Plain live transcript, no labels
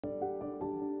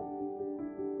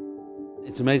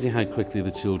It's amazing how quickly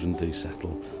the children do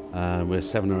settle. We're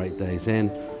 7 or 8 days in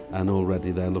and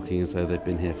already they're looking as though they've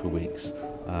been here for weeks.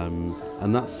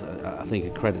 And that's, I think,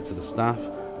 a credit to the staff,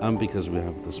 and because we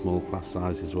have the small class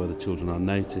sizes where the children are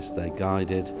noticed, they're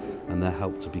guided and they're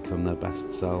helped to become their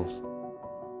best selves.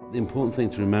 The important thing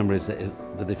to remember is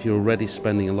that if you're already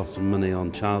spending a lot of money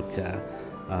on childcare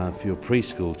for your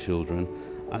preschool children,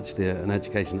 actually an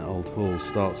education at Old Hall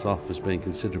starts off as being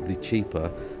considerably cheaper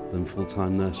than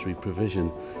full-time nursery provision.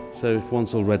 So if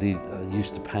one's already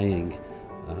used to paying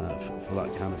for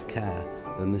that kind of care,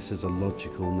 then this is a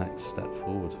logical next step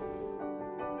forward.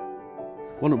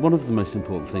 One of the most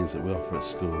important things that we offer at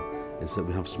school is that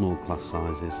we have small class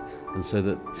sizes, and so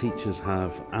that teachers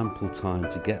have ample time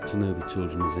to get to know the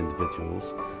children as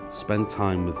individuals, spend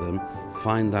time with them,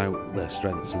 find out their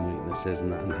strengths and weaknesses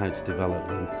and how to develop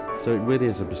them. So it really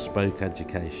is a bespoke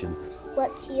education.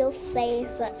 What's your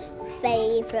favourite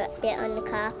bit on the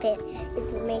carpet?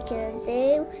 Is it making a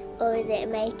zoo or is it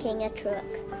making a truck?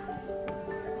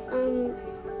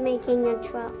 Making a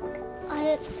truck. I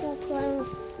had school when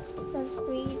I was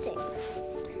reading.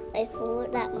 I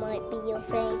thought that might be your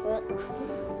favourite.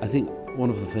 I think one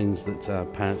of the things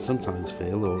that parents sometimes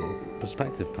feel, or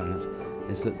prospective parents,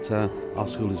 is that our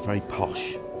school is very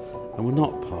posh. And we're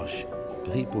not posh.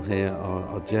 People here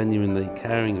are genuinely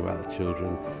caring about the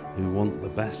children, who want the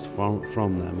best from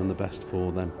them and the best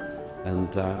for them.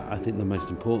 And I think the most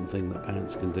important thing that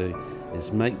parents can do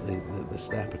is make the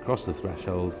step across the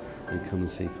threshold and come and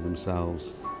see for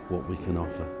themselves what we can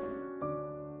offer.